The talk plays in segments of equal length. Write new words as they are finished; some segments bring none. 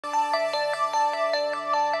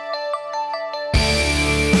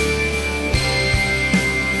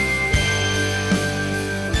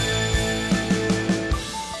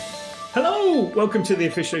Well, welcome to the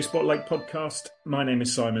Officio Spotlight podcast. My name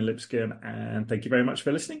is Simon Lipscomb, and thank you very much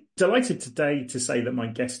for listening. Delighted today to say that my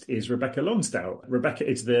guest is Rebecca Lonsdale. Rebecca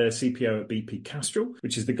is the CPO at BP Castrol,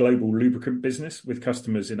 which is the global lubricant business with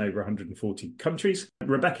customers in over 140 countries.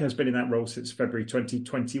 Rebecca has been in that role since February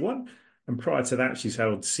 2021. And prior to that, she's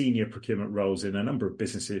held senior procurement roles in a number of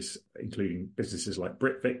businesses, including businesses like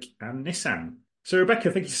Britvic and Nissan. So,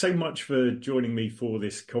 Rebecca, thank you so much for joining me for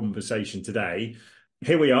this conversation today.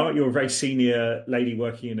 Here we are. You're a very senior lady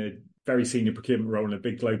working in a very senior procurement role in a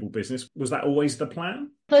big global business. Was that always the plan?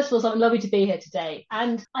 First of all, I'm lovely to be here today.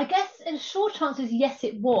 And I guess in short answer is yes,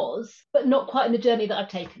 it was, but not quite in the journey that I've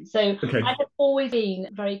taken. So I have always been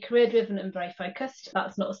very career driven and very focused.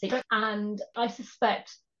 That's not a secret. And I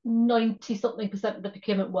suspect 90-something% of the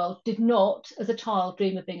procurement world did not, as a child,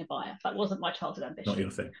 dream of being a buyer. That wasn't my childhood ambition. Not your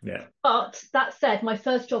thing, yeah. But that said, my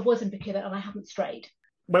first job was in procurement and I haven't strayed.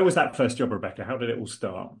 Where was that first job, Rebecca? How did it all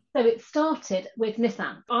start? So it started with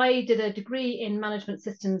Nissan. I did a degree in management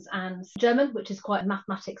systems and German, which is quite a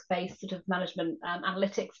mathematics-based sort of management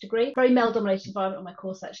analytics degree. Very male-dominated environment on my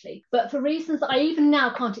course, actually. But for reasons that I even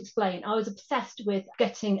now can't explain, I was obsessed with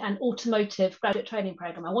getting an automotive graduate training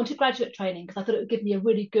program. I wanted graduate training because I thought it would give me a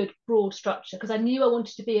really good broad structure, because I knew I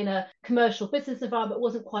wanted to be in a commercial business environment,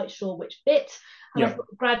 wasn't quite sure which bit. And I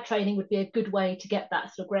thought grad training would be a good way to get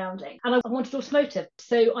that sort of grounding. And I wanted automotive.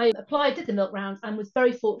 So I applied, did the milk rounds, and was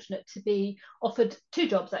very fortunate to be offered 2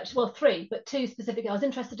 jobs, actually. Well, 3, but 2 specifically I was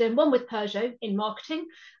interested in. One with Peugeot in marketing.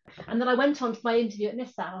 And then I went on to my interview at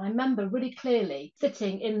Nissan. And I remember really clearly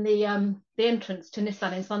sitting in the entrance to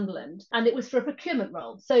Nissan in Sunderland. And it was for a procurement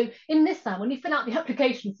role. So in Nissan, when you fill out the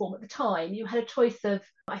application form at the time, you had a choice of,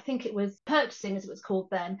 I think it was purchasing, as it was called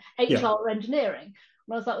then, HR or engineering.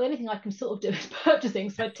 And I was like, the only thing I can sort of do is purchasing.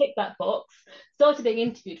 So I ticked that box, started being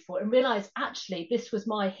interviewed for it, and realised actually this was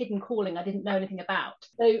my hidden calling I didn't know anything about.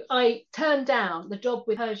 So I turned down the job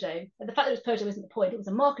with Peugeot. And the fact that it was Peugeot isn't the point. It was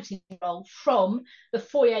a marketing role from the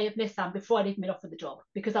foyer of Nissan before I'd even been offered the job,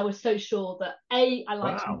 because I was so sure that A, I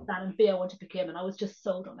liked Nissan, and B, I wanted procurement. I was just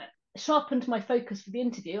sold on it. Sharpened my focus for the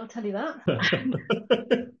interview, I'll tell you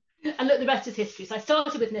that. And look, the rest is history. So I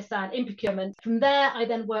started with Nissan in procurement. From there, I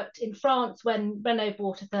then worked in France when Renault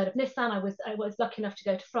bought a third of Nissan. I was lucky enough to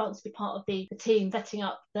go to France to be part of the team setting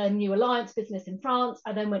up the new alliance business in France.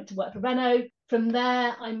 I then went to work for Renault. From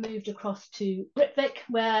there, I moved across to Britvic,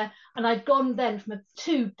 and I'd gone then from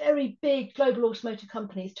 2 very big global automotive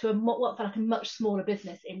companies to what felt like a much smaller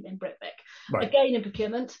business in Britvic, again in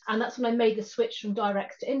procurement. And that's when I made the switch from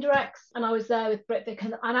directs to indirects. And I was there with Britvic.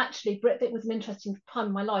 And actually, Britvic was an interesting time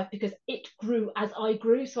in my life because it grew as I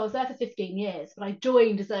grew. So I was there for 15 years, but I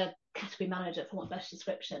joined as a category manager, for want of a better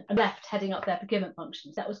description, and left heading up their procurement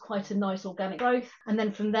functions. That was quite a nice organic growth. And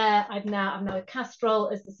then from there, I'm now with Castrol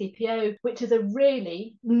as the CPO, which is a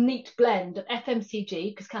really neat blend of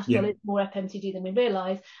FMCG, because Castrol is more FMCG than we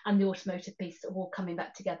realise, and the automotive piece all coming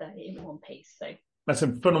back together in one piece. So that's a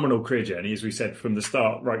phenomenal career journey, as we said, from the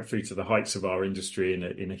start right through to the heights of our industry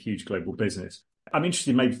in a huge global business. I'm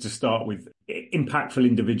interested maybe to start with impactful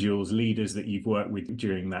individuals, leaders that you've worked with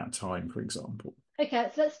during that time, for example. Okay,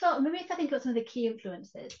 so let's start. Maybe if I think about some of the key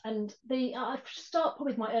influences, and I'll start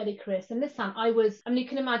probably with my early career. So in Nissan, you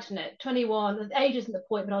can imagine it, 21, age isn't the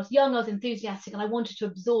point, but I was young, I was enthusiastic, and I wanted to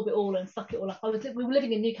absorb it all and suck it all up. We were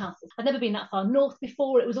living in Newcastle. I'd never been that far north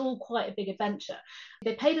before. It was all quite a big adventure.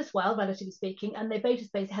 They paid us well, relatively speaking, and they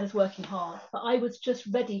basically had us working hard, but I was just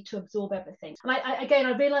ready to absorb everything. And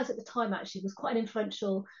I realised at the time, actually, was quite an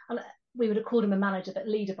influential, and we would have called him a manager, but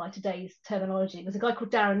leader by today's terminology. There's a guy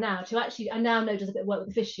called Darren now, who actually I now know does a bit of work with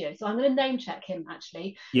Officio. So I'm going to name check him,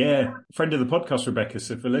 actually. Yeah, friend of the podcast, Rebecca.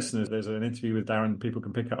 So for listeners, there's an interview with Darren people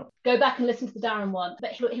can pick up. Go back and listen to the Darren one.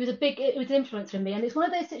 But he was an influencer in me. And it's one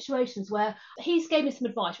of those situations where he's gave me some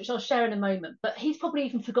advice, which I'll share in a moment, but he's probably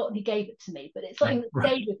even forgotten he gave it to me. But it's something that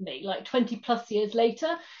stayed with me like 20 plus years later.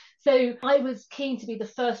 So I was keen to be the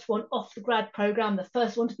first one off the grad programme, the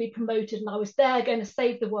first one to be promoted, and I was there going to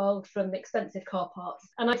save the world from expensive car parts.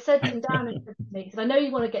 And I said to him down and said to me, he said, I know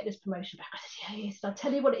you want to get this promotion back. I said, yeah, he said, I'll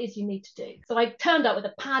tell you what it is you need to do. So I turned up with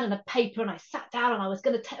a pad and a paper and I sat down and I was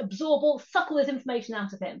going to suck all this information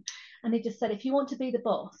out of him. And he just said, if you want to be the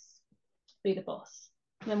boss, be the boss.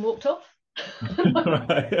 And then walked off.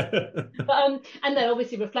 And then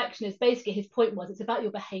obviously reflection is basically, his point was, it's about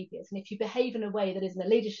your behaviours, and if you behave in a way that isn't a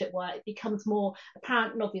leadership way, it becomes more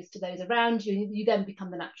apparent and obvious to those around you, you then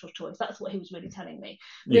become the natural choice. That's what he was really telling me,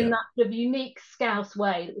 but in that sort of unique Scouse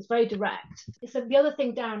way that was very direct. So the other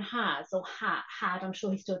thing Darren has, or had, I'm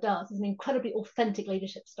sure he still does, is an incredibly authentic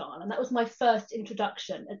leadership style, and that was my first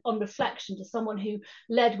introduction on reflection to someone who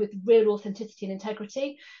led with real authenticity and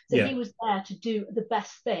integrity. So he was there to do the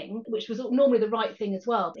best thing, which was normally the right thing as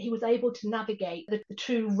well. But he was able to navigate the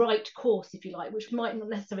true right course, if you like, which might not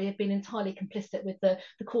necessarily have been entirely complicit with the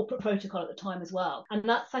corporate protocol at the time as well. And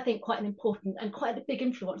that's, I think, quite an important and quite a big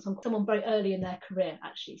influence on someone very early in their career,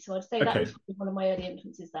 actually. So I'd say that was one of my early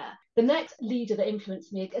influences there. The next leader that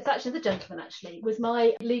influenced me, it's actually the gentleman, actually, was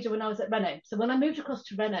my leader when I was at Renault. So when I moved across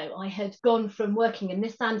to Renault, I had gone from working in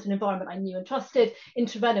Nissan, to an environment I knew and trusted,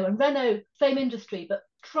 into Renault. And Renault, same industry, but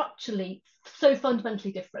structurally so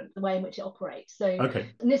fundamentally different, the way in which it operates. So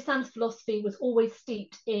Nissan's philosophy was always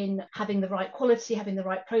steeped in having the right quality, having the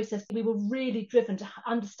right process. We were really driven to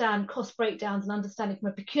understand cost breakdowns and understanding from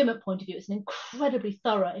a procurement point of view. It's an incredibly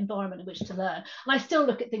thorough environment in which to learn. And I still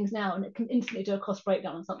look at things now and can instantly do a cost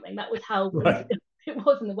breakdown on something. That was how it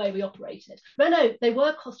wasn't the way we operated. Renault, they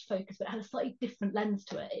were cost focused, but it had a slightly different lens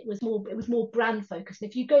to it. It was more brand focused. And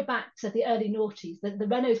if you go back to the early noughties, the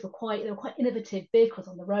Renaults were quite innovative vehicles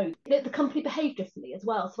on the road. The company behaved differently as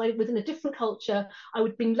well. So I was in a different culture. I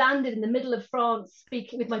would been landed in the middle of France,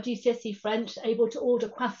 speaking with my GCSE French, able to order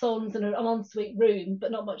croissants and an ensuite room,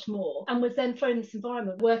 but not much more. And was then thrown in this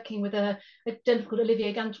environment working with a gentleman called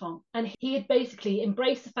Olivier Gantron. And he had basically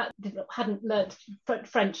embraced the fact that he hadn't learned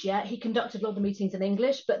French yet. He conducted a lot of the meetings in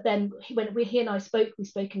English, but then he and I we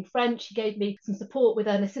spoke in French. He gave me some support with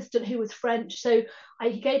an assistant who was French. So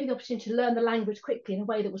he gave me the opportunity to learn the language quickly in a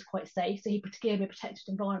way that was quite safe. So he gave me a protected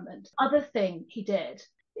environment. Other thing he did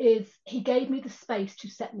is he gave me the space to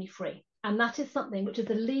set me free. And that is something which as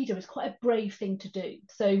a leader is quite a brave thing to do.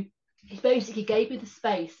 So he basically gave me the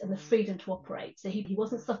space and the freedom to operate. So he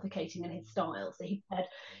wasn't suffocating in his style. So he said,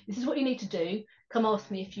 this is what you need to do. Come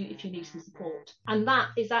ask me if you need some support. And that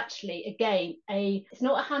is actually, again, it's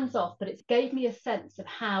not a hands-off, but it gave me a sense of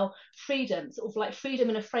how freedom, sort of like freedom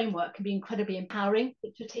in a framework, can be incredibly empowering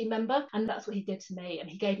to a team member. And that's what he did to me. And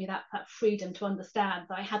he gave me that freedom to understand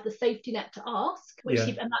that I had the safety net to ask,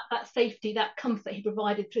 and that safety, that comfort he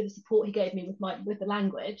provided through the support he gave me with the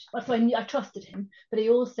language. That's why I trusted him. But he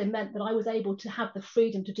also meant that I was able to have the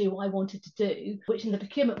freedom to do what I wanted to do, which in the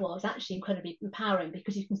procurement world is actually incredibly empowering,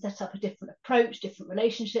 because you can set up a different approach, different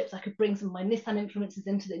relationships. I could bring some of my Nissan influences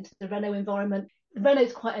into the Renault environment.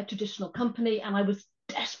 Renault's quite a traditional company, and I was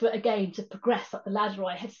desperate again to progress up the ladder.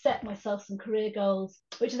 I had set myself some career goals,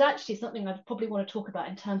 which is actually something I'd probably want to talk about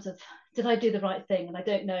in terms of, did I do the right thing? And I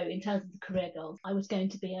don't know, in terms of the career goals, I was going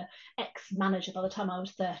to be an ex-manager by the time I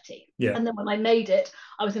was 30. Yeah. And then when I made it,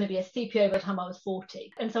 I was going to be a CPO by the time I was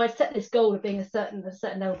 40. And so I set this goal of being a certain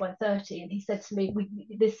level by 30. And he said to me,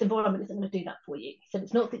 this environment isn't going to do that for you. He said,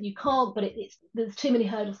 it's not that you can't, but there's too many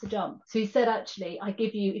hurdles to jump. So he said, actually,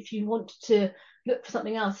 if you want to look for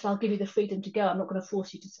something else, I'll give you the freedom to go. I'm not going to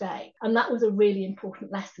force you to stay. And that was a really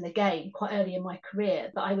important lesson, again, quite early in my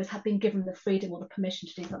career, that I had been given the freedom or the permission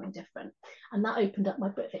to do something different. And that opened up my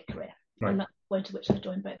Britvic career. Right. And that's the point at which I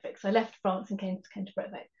joined Britvic. So I left France and came to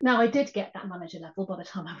Britvic. Now, I did get that manager level by the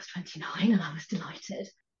time I was 29, and I was delighted.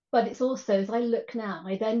 But it's also, as I look now,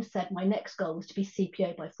 I then said my next goal was to be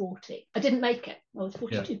CPO by 40. I didn't make it. I was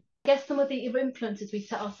 42. Yeah. I guess some of the influences we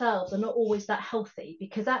set ourselves are not always that healthy,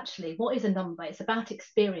 because actually, what is a number? It's about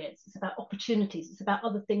experience, it's about opportunities, it's about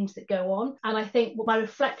other things that go on. And I think my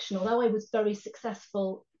reflection, although I was very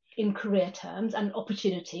successful in career terms and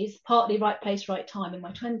opportunities, partly right place, right time in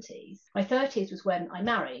my 20s. My 30s was when I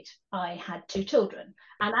married. I had 2 children.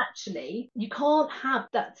 And actually, you can't have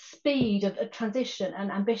that speed of a transition,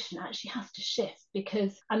 and ambition actually has to shift,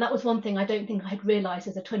 and that was one thing I don't think I had realised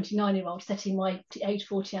as a 29-year-old setting my age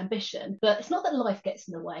 40 ambition. But it's not that life gets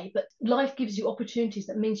in the way, but life gives you opportunities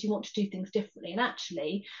that means you want to do things differently. And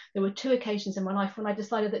actually, there were 2 occasions in my life when I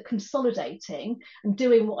decided that consolidating and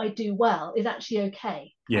doing what I do well is actually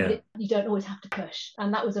okay. Yeah. You don't always have to push.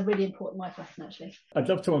 And that was a really important life lesson, actually. I'd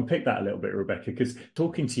love to unpick that a little bit, Rebecca, because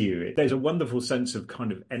talking to you, there's a wonderful sense of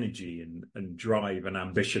kind of energy and drive and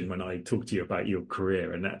ambition when I talk to you about your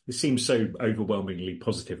career. And that it seems so overwhelmingly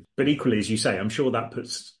positive. But equally, as you say, I'm sure that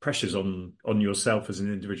puts pressures on yourself as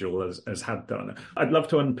an individual, as had done. I'd love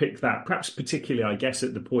to unpick that, perhaps particularly, I guess,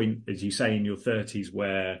 at the point, as you say, in your 30s,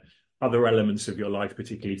 where other elements of your life,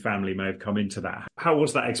 particularly family, may have come into that. How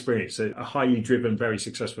was that experience? A highly driven, very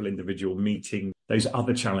successful individual meeting those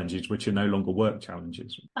other challenges, which are no longer work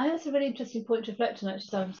challenges? I think that's a really interesting point to reflect on,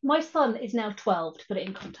 actually. My son is now 12, to put it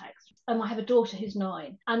in context. I have a daughter who's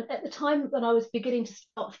 9. And at the time when I was beginning to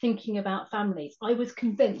start thinking about families, I was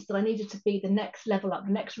convinced that I needed to be the next level up,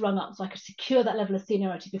 the next rung up, so I could secure that level of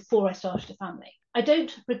seniority before I started a family. I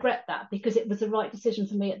don't regret that because it was the right decision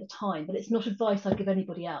for me at the time, but it's not advice I'd give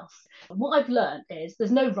anybody else. And what I've learned is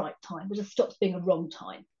there's no right time, there just stops being a wrong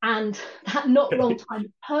time. And that not wrong time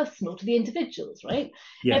is personal to the individuals, right?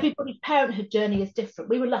 Yeah. Everybody's parenthood journey is different.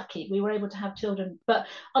 We were lucky, we were able to have children, but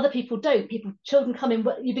other people don't. Children come in,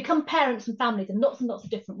 you become parents and families in lots and lots of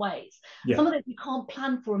different ways. Yeah. Some of it you can't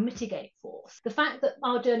plan for and mitigate for. The fact that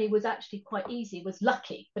our journey was actually quite easy was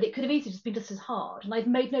lucky, but it could have easily just been just as hard. And I've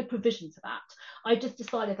made no provision for that. I just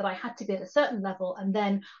decided that I had to be at a certain level and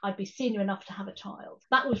then I'd be senior enough to have a child.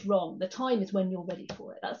 That was wrong. The time is when you're ready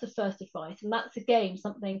for it. That's the first advice. And that's, again,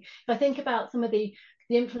 something, if I think about some of the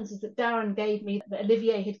influences that Darren gave me, that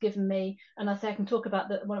Olivier had given me, and I say I can talk about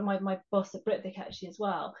one of my boss at Britvic actually as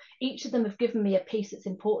well. Each of them have given me a piece that's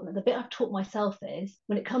important. And the bit I've taught myself is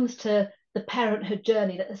when it comes to the parenthood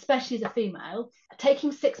journey, that especially as a female,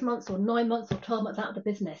 taking 6 months or 9 months or 12 months out of the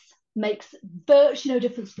business makes virtually no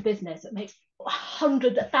difference to the business. It makes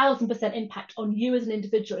 100, 1,000% impact on you as an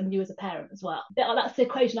individual and you as a parent as well. That's the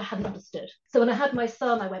equation I hadn't understood. So when I had my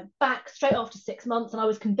son, I went back straight after 6 months, and I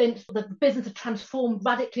was convinced that the business had transformed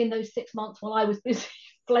radically in those 6 months while I was busy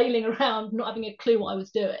flailing around, not having a clue what I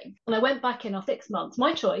was doing. And I went back in after 6 months,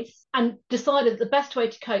 my choice, and decided that the best way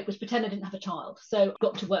to cope was pretend I didn't have a child. So I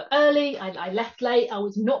got to work early, I left late. I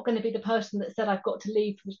was not going to be the person that said I've got to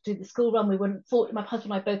leave to do the school run. We wouldn't thought, my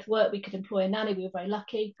husband and I both worked, we could employ a nanny, we were very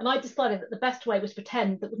lucky. And I decided that the best way was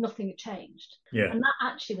pretend that nothing had changed. Yeah. And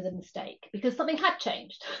that actually was a mistake because something had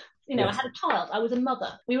changed. You know, Yes. I had a child, I was a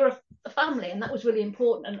mother, we were a family, and that was really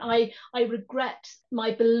important. And I regret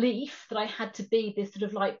my belief that I had to be this sort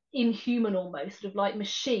of like inhuman, almost sort of like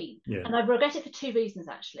machine. Yeah. And I regret it for two reasons,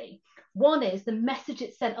 actually. One is the message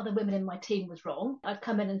it sent other women in my team was wrong. I'd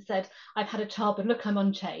come in and said, I've had a child, but look, I'm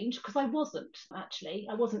unchanged, because I wasn't, actually.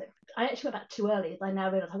 I actually went back too early, as I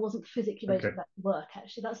now realise. I wasn't physically ready to work,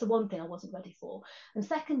 actually. That's the one thing I wasn't ready for. And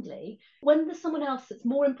secondly, when there's someone else that's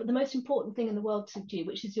the most important thing in the world to you,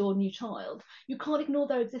 which is your new child, you can't ignore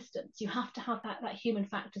their existence. You have to have that human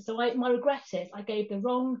factor. So my regret is I gave the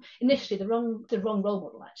wrong role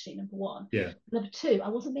model, actually, number one. Yeah. Number two, I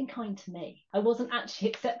wasn't being kind to me. I wasn't actually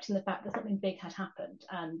accepting the fact that something big had happened,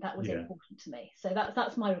 and that was important to me. So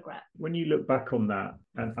that's my regret. When you look back on that,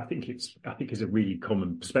 and I think it's a really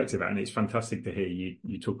common perspective, and it's fantastic to hear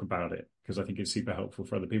you talk about it, because I think it's super helpful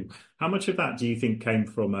for other people. How much of that do you think came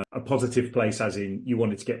from a positive place, as in you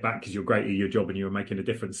wanted to get back because you're great at your job and you were making a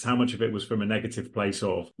difference? How much of it was from a negative place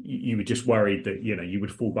of you were just worried that, you know, you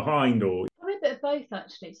would fall behind? Or probably a bit of both,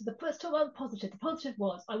 actually. So let's talk about the positive. The positive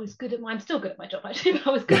was I was good at I'm still good at my job, actually, but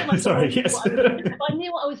I was good at my job. Sorry, yes. I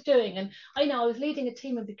knew what I was doing, and I was leading a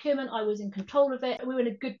team of procurement. I was in control of it. We were in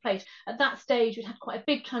a good place. At that stage, we'd had quite a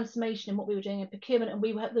big transformation in what we were doing in procurement, and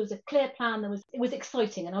there was a clear plan. It was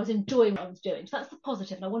exciting, and I was enjoying what I was doing. So that's the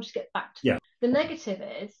positive, and I wanted to get back to that. The negative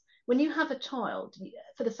is when you have a child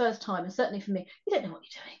for the first time, and certainly for me, you don't know what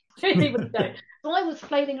you're doing. You really don't. So I was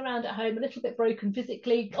flailing around at home, a little bit broken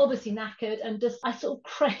physically, obviously knackered, and I sort of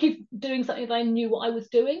craved doing something that I knew what I was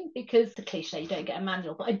doing, because the cliche, you don't get a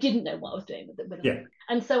manual, but I didn't know what I was doing with it.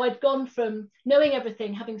 And so I'd gone from knowing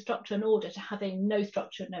everything, having structure and order, to having no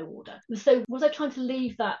structure, no order. So was I trying to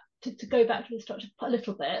leave that to go back to the structure a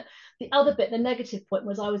little bit? The other bit, the negative point,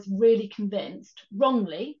 was I was really convinced,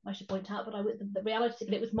 wrongly, I should point out, but the reality,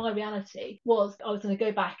 but it was my reality, was I was going to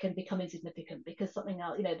go back and become insignificant because something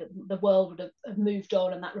else, you know, the world would have moved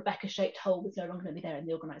on, and that Rebecca-shaped hole was no longer going to be there in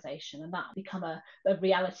the organisation, and that become a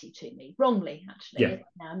reality to me, wrongly, actually, as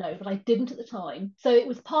I now know, but I didn't at the time. So it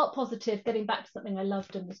was part positive, getting back to something I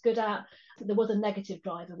loved and was good at. There was a negative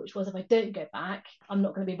driver, which was if I don't go back, I'm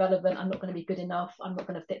not going to be relevant, I'm not going to be good enough, I'm not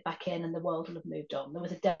going to fit back in, and the world will have moved on. There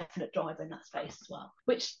was a definite driver in that space as well,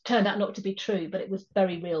 which turned out not to be true, but it was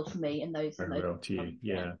very real for me in those. Very real to you,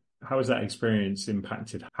 yeah. How has that experience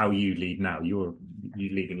impacted how you lead now? You're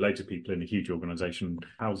leading loads of people in a huge organisation.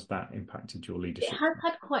 How's that impacted your leadership? It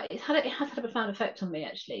has had a profound effect on me,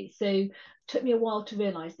 actually. So it took me a while to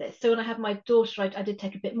realise this. So when I had my daughter, I did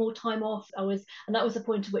take a bit more time off. And that was the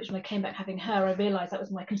point at which, when I came back having her, I realised that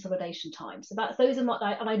was my consolidation time. So those are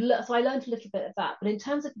I learned a little bit of that. But in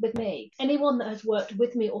terms of with me, anyone that has worked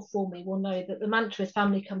with me or for me will know that the mantra is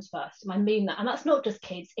family comes first, and I mean that. And that's not just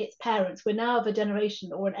kids; it's parents. We're now of a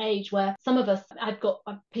generation or an age where some of us, I've got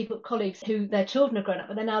colleagues who their children are grown up,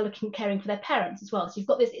 but they're now caring for their parents as well. So you've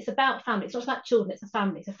got this. It's about family. It's not about children. It's a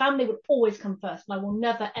family. So family will always come first, and I will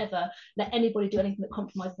never ever let anybody do anything that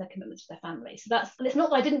compromises their commitment to their family. So and it's not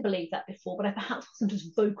that I didn't believe that before, but I perhaps wasn't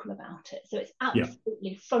as vocal about it. So it's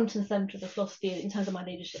absolutely front and centre of the philosophy in terms of my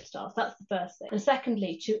leadership style. So that's the first thing. And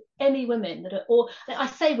secondly, to any women that are, or I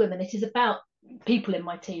say women, it is about people in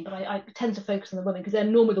my team, but I tend to focus on the women because they're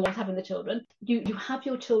normally the ones having the children. You have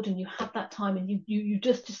your children, you have that time, and you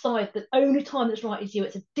just decide that only time that's right is you.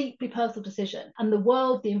 It's a deeply personal decision, and the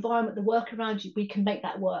world, the environment, the work around you, we can make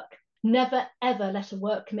that work. Never ever let a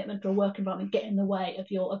work commitment or a work environment get in the way of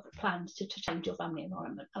your plans to change your family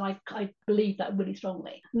environment. And I believe that really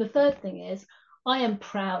strongly. And the third thing is, I am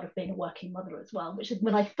proud of being a working mother as well, which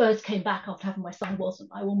when I first came back after having my son, wasn't.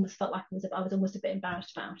 I almost felt like I was almost a bit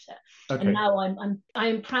embarrassed about it. Okay. And now I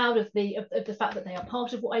am proud of the fact that they are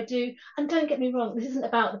part of what I do. And don't get me wrong, this isn't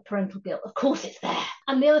about the parental guilt. Of course it's there.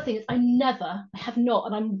 And the other thing is, I have not,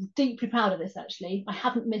 and I'm deeply proud of this actually, I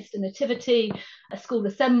haven't missed a nativity, a school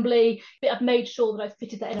assembly, but I've made sure that I've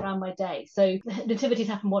fitted that in around my day. So nativities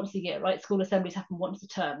happen once a year, right? School assemblies happen once a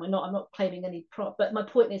term. I'm not claiming any but my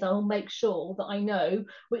point is, I will make sure that I know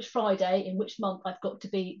which Friday in which month I've got to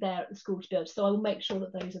be there at the school to be able to. So I will make sure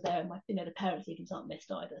that those are there, and the parents' evenings aren't missed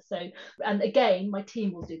either. So, and again, my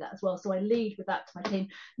team will do that as well. So I lead with that to my team.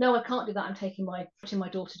 No, I can't do that. I'm taking my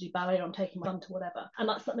daughter to do ballet, or I'm taking my son to whatever. And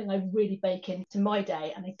that's something I really bake into my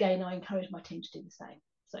day. And again, I encourage my team to do the same.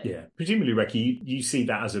 So. Yeah, presumably, Recce, you see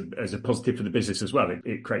that as a positive for the business as well.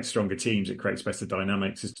 It creates stronger teams, it creates better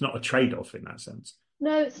dynamics. It's not a trade-off in that sense.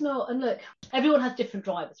 No, it's not. And look, everyone has different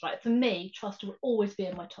drivers, right? For me, trust will always be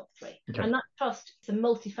in my top three. Okay. And that trust is a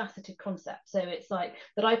multifaceted concept. So it's like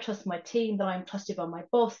that I trust my team, that I'm trusted by my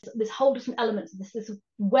boss. This whole different elements of this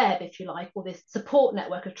web, if you like, or this support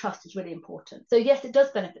network of trust is really important. So yes, it does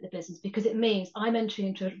benefit the business because it means I'm entering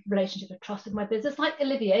into a relationship of trust with my business, like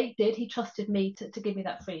Olivier did. He trusted me to give me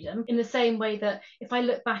that freedom. In the same way that if I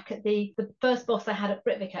look back at the first boss I had at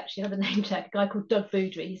Britvic, actually, another name check, a guy called Doug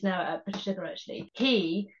Boudry, he's now at British Sugar, actually.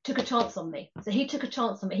 He took a chance on me. So he took a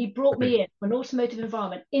chance on me. He brought me in from an automotive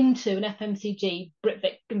environment into an FMCG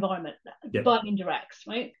Britvic environment by indirects,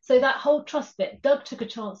 right? So that whole trust bit, Doug took a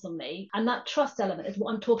chance on me, and that trust element is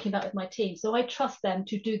what I'm talking about with my team. So I trust them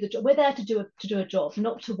to do the job. We're there to do a job,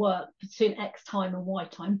 not to work between X time and Y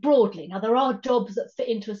time broadly. Now there are jobs that fit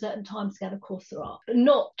into a certain time scale, of course there are, but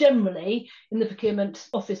not generally in the procurement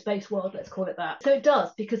office-based world, let's call it that. So it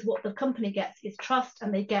does, because what the company gets is trust,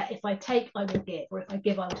 and they get, if I take, I will give, or if I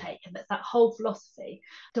give, I will take. And that's that whole philosophy.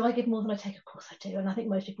 Do I give more than I take? Of course I do, and I think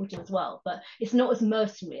most people do as well, but it's not as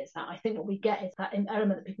mercenary as that. I think what we get is that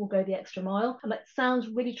element that people go the extra mile, and that sounds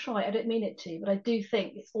really trite, I don't mean it to, but I do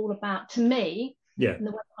think it's all about, to me, and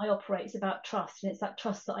the way I operate is about trust, and it's that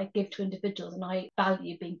trust that I give to individuals, and I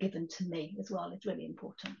value being given to me as well. It's really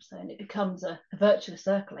important. So, and it becomes a virtuous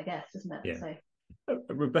circle, I guess, isn't it? So.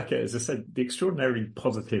 Rebecca, as I said, the extraordinarily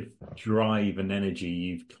positive drive and energy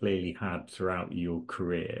you've clearly had throughout your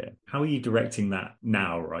career. How are you directing that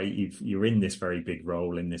now, right? You're in this very big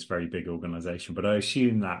role, in this very big organisation, but I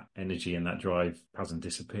assume that energy and that drive hasn't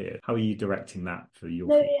disappeared. How are you directing that for your...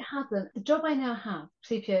 No, it hasn't. The job I now have,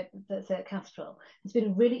 CPO at Castrol, has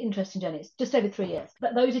been a really interesting journey. It's just over 3 years.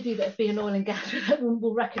 But those of you that have been in oil and gas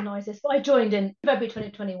will recognise this. But I joined in February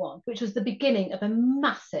 2021, which was the beginning of a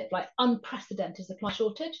massive, unprecedented supply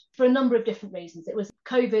shortage for a number of different reasons. It was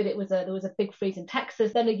COVID, there was a big freeze in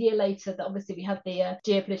Texas. Then a year later, that obviously we had the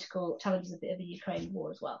geopolitical challenges of the Ukraine war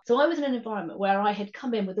as well. So I was in an environment where I had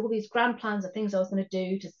come in with all these grand plans of things I was going to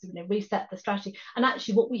do to reset the strategy. And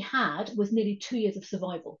actually what we had was nearly 2 years of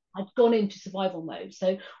survival. I'd gone into survival mode.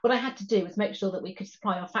 So what I had to do was make sure that we could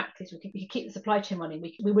supply our factories, we could keep the supply chain running.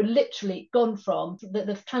 We were literally gone from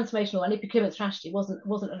the transformational, any procurement strategy wasn't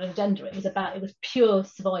an agenda. It was pure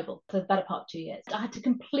survival for the better part of 2 years. I had to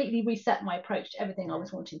completely reset my approach to everything I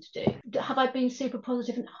was wanting to do. Have I been super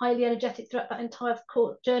positive and highly energetic throughout that entire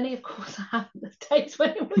journey? Of course I haven't. There's days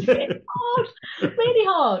when it was really hard, really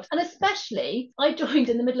hard. And especially, I joined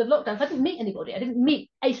in the middle of lockdown. So I didn't meet anybody. I didn't meet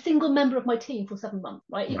a single member of my team for 7 months,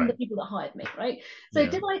 right? Even the people that hired me, right? So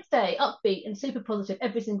did I stay upbeat and super positive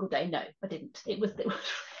every single day? No, I didn't. It was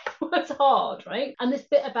hard, right? And this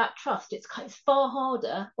bit about trust, it's far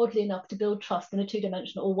harder, oddly enough, to build trust in a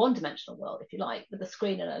two-dimensional or one-dimensional world, if you like, with a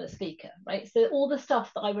screen and a speaker, right? So all the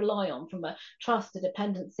stuff that I rely on, from a trust, a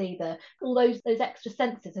dependency, all those extra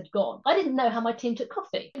senses had gone. I didn't know how my team took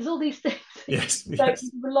coffee. There's all these things that you don't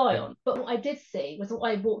rely on. But what I did see was,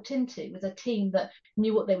 what I walked into was a team that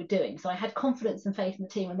knew what they were doing. So I had confidence and faith in the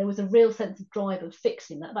team, and there was a real sense of drive of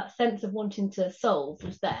fixing that sense of wanting to solve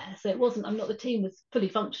was there. So the team was fully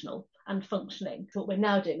functional, and functioning. So what we're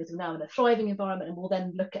now doing is we're now in a thriving environment, and we'll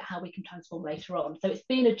then look at how we can transform later on. So it's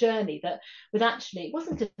been a journey that it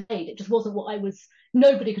wasn't delayed, it just wasn't what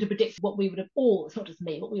nobody could have predicted what we would have all, it's not just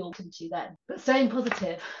me, what we all into then. But staying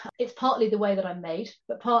positive, it's partly the way that I'm made,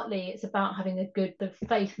 but partly it's about having the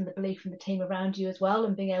faith and the belief in the team around you as well,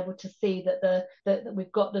 and being able to see that that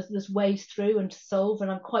we've got there's ways through and to solve,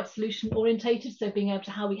 and I'm quite solution orientated, so being able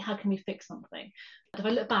to how can we fix something. If I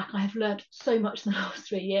look back, I have learned so much in the last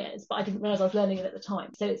 3 years, but I didn't realise I was learning it at the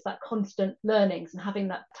time. So it's that constant learnings and having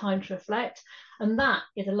that time to reflect. And that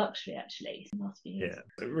is a luxury, actually, in the last few years.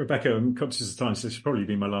 Yeah. Rebecca, I'm conscious of time, so this should probably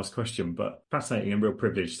be my last question, but fascinating and real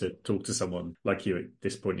privilege to talk to someone like you at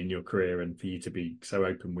this point in your career, and for you to be so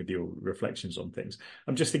open with your reflections on things.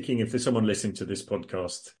 I'm just thinking, if there's someone listening to this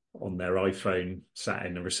podcast on their iPhone, sat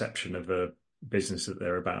in a reception of a business that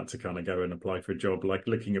they're about to kind of go and apply for a job, like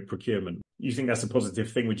looking at procurement, you think that's a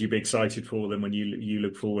positive thing? Would you be excited for them when you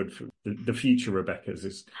look forward for the future, Rebecca's?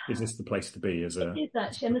 Is this the place to be as a... It is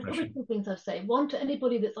actually, and there's probably two things I'd say. One, to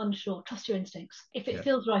anybody that's unsure, trust your instincts. If it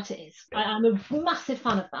feels right, it is. Yeah. I'm a massive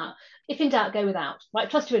fan of that. If in doubt, go without. Right,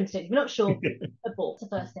 trust your instincts. If you're not sure, abort. That's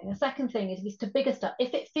the first thing. The second thing is, if it's the bigger stuff,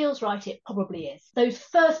 if it feels right, it probably is. Those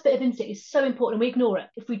first bit of instinct is so important, and we ignore it.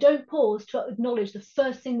 If we don't pause to acknowledge the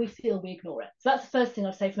first thing we feel, we ignore it. So that's the first thing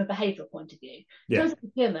I'd say from a behavioural point of view. In terms of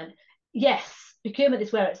procurement, yes, procurement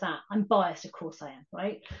is where it's at. I'm biased, of course I am,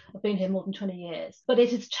 right? I've been here more than 20 years, but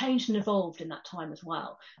it has changed and evolved in that time as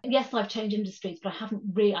well. Yes, I've changed industries, but I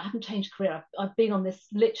haven't changed career. I've been on this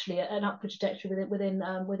literally an upward trajectory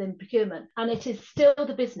within procurement, and it is still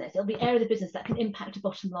the business. It'll be the area of the business that can impact a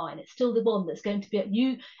bottom line. It's still the one that's going to be at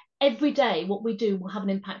you. Every day, what we do will have an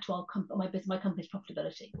impact to my company's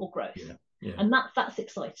profitability or growth. Yeah. And that's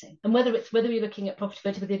exciting. And whether you're looking at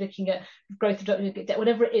profitability, whether you're looking at growth,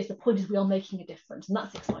 whatever it is, the point is we are making a difference, and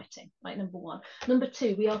that's exciting. Right, number one. Number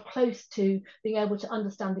two, we are close to being able to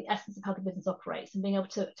understand the essence of how the business operates, and being able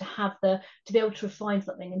to be able to refine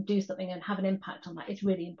something and do something and have an impact on that is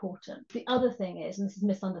really important. The other thing is, and this is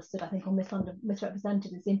misunderstood, I think, or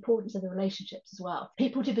misrepresented, is the importance of the relationships as well.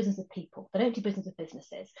 People do business with people; they don't do business with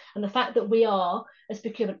businesses. And the fact that we are, as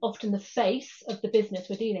procurement, often the face of the business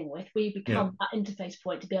we're dealing with, we become that interface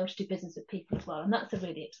point to be able to do business with people as well. And that's a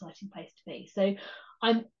really exciting place to be. So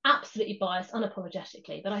I'm absolutely biased,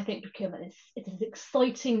 unapologetically, but I think procurement is as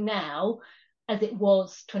exciting now as it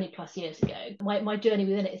was 20 plus years ago. My journey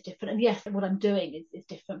within it is different. And yes, what I'm doing is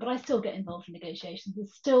different, but I still get involved in negotiations.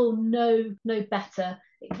 There's still no better,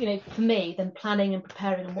 for me, than planning and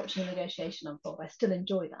preparing and watching a negotiation unfold. I still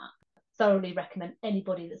enjoy that. Thoroughly recommend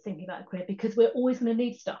anybody that's thinking about a career, because we're always going to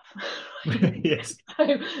need stuff. Yes. So,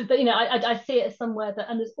 but I see it as somewhere that,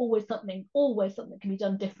 and there's always something can be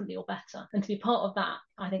done differently or better. And to be part of that,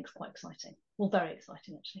 I think is quite exciting. Well, very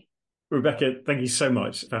exciting, actually. Rebecca, thank you so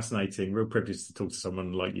much. Fascinating. Real privilege to talk to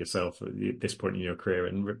someone like yourself at this point in your career.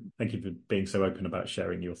 And thank you for being so open about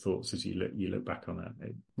sharing your thoughts as you look back on that. I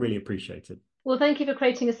really appreciate it. Well, thank you for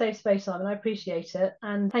creating a safe space, Simon. I appreciate it.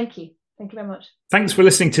 And thank you. Thank you very much. Thanks for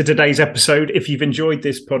listening to today's episode. If you've enjoyed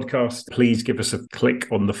this podcast, please give us a click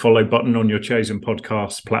on the follow button on your chosen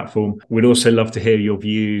podcast platform. We'd also love to hear your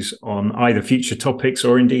views on either future topics,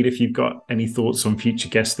 or indeed if you've got any thoughts on future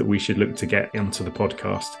guests that we should look to get onto the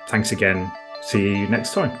podcast. Thanks again. See you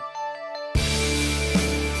next time.